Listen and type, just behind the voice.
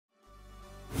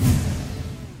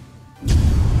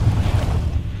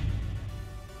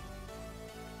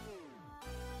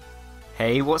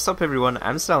Hey, what's up everyone,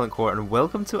 I'm Silentcore and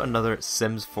welcome to another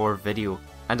Sims 4 video.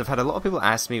 And I've had a lot of people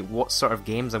ask me what sort of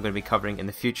games I'm going to be covering in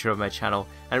the future of my channel,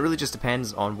 and it really just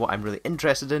depends on what I'm really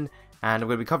interested in, and I'm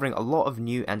going to be covering a lot of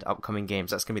new and upcoming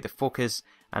games. That's going to be the focus,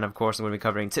 and of course I'm going to be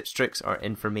covering tips, tricks, or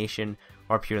information,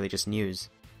 or purely just news.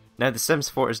 Now The Sims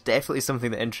 4 is definitely something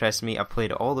that interests me. I've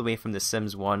played it all the way from The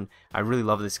Sims 1, I really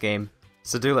love this game.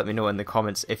 So do let me know in the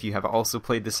comments if you have also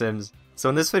played The Sims. So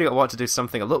in this video I want to do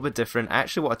something a little bit different. I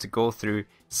actually wanted to go through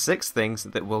 6 things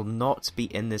that will not be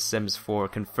in The Sims 4,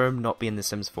 confirmed not be in The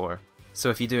Sims 4.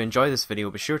 So if you do enjoy this video,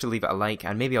 be sure to leave it a like,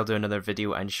 and maybe I'll do another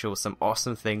video and show some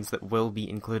awesome things that will be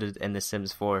included in The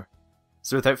Sims 4.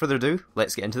 So without further ado,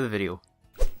 let's get into the video.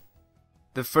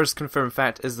 The first confirmed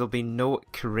fact is there'll be no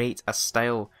create a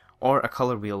style or a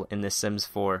colour wheel in The Sims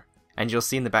 4. And you'll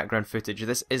see in the background footage,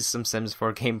 this is some Sims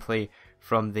 4 gameplay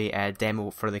from the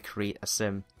demo for the Create a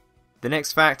Sim. The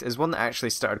next fact is one that actually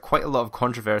started quite a lot of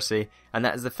controversy, and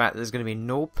that is the fact that there's going to be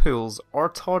no pools or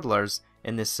toddlers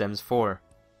in this Sims 4.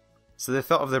 So the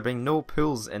thought of there being no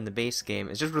pools in the base game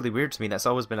is just really weird to me. That's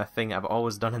always been a thing I've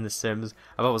always done in The Sims.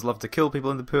 I've always loved to kill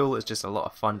people in the pool. It's just a lot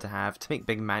of fun to have. To make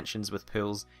big mansions with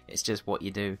pools, it's just what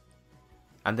you do.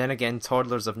 And then again,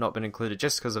 toddlers have not been included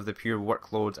just because of the pure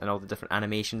workload and all the different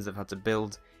animations they've had to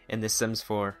build in The Sims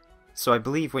 4. So I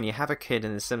believe when you have a kid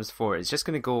in The Sims 4, it's just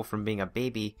going to go from being a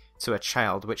baby to a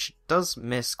child, which does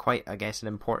miss quite, I guess, an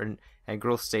important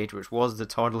growth stage, which was the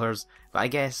toddlers, but I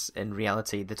guess in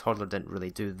reality the toddler didn't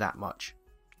really do that much.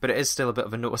 But it is still a bit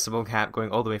of a noticeable gap going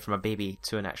all the way from a baby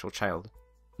to an actual child.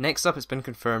 Next up, it's been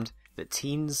confirmed that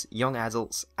teens, young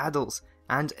adults,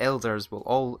 and elders will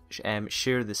all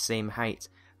share the same height.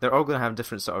 They're all going to have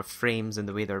different sort of frames in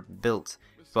the way they're built,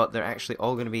 but they're actually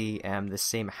all going to be the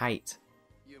same height.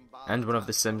 And one of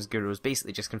the Sims gurus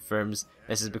basically just confirms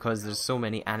this is because there's so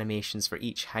many animations for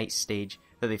each height stage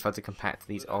that they've had to compact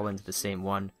these all into the same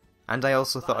one. And I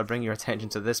also thought I'd bring your attention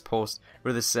to this post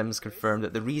where the Sims confirmed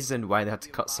that the reason why they had to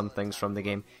cut some things from the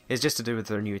game is just to do with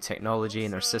their new technology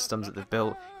and their systems that they've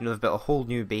built. You know, they've built a whole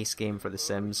new base game for the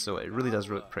Sims, so it really does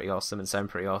look pretty awesome and sound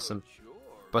pretty awesome.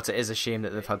 But it is a shame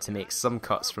that they've had to make some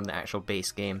cuts from the actual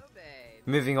base game.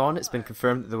 Moving on, it's been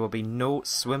confirmed that there will be no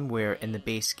swimwear in the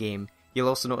base game. You'll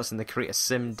also notice in the Create a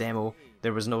Sim demo,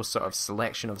 there was no sort of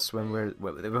selection of swimwear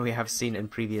that we have seen in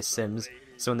previous Sims.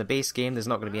 So in the base game, there's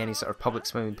not going to be any sort of public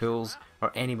swimming pools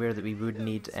or anywhere that we would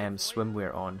need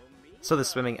swimwear on. So the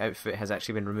swimming outfit has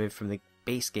actually been removed from the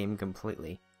base game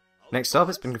completely. Next up,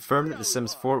 it's been confirmed that The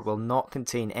Sims 4 will not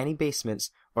contain any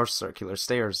basements or circular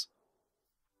stairs.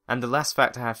 And the last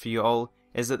fact I have for you all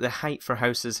is that the height for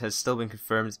houses has still been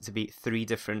confirmed to be 3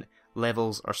 different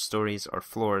levels or stories or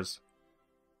floors.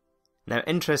 Now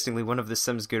interestingly, one of the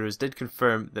Sims gurus did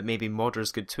confirm that maybe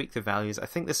modders could tweak the values. I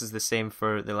think this is the same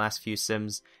for the last few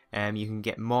Sims. You can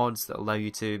get mods that allow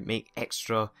you to make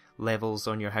extra levels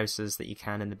on your houses that you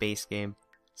can in the base game.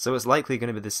 So it's likely going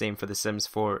to be the same for The Sims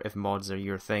 4 if mods are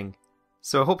your thing.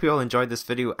 So I hope you all enjoyed this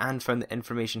video and found the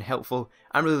information helpful.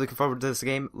 I'm really looking forward to this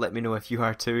game. Let me know if you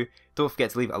are too. Don't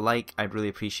forget to leave a like, I'd really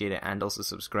appreciate it, and also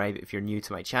subscribe if you're new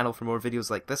to my channel for more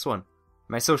videos like this one.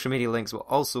 My social media links will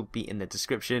also be in the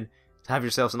description. Have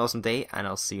yourselves an awesome day, and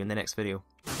I'll see you in the next video.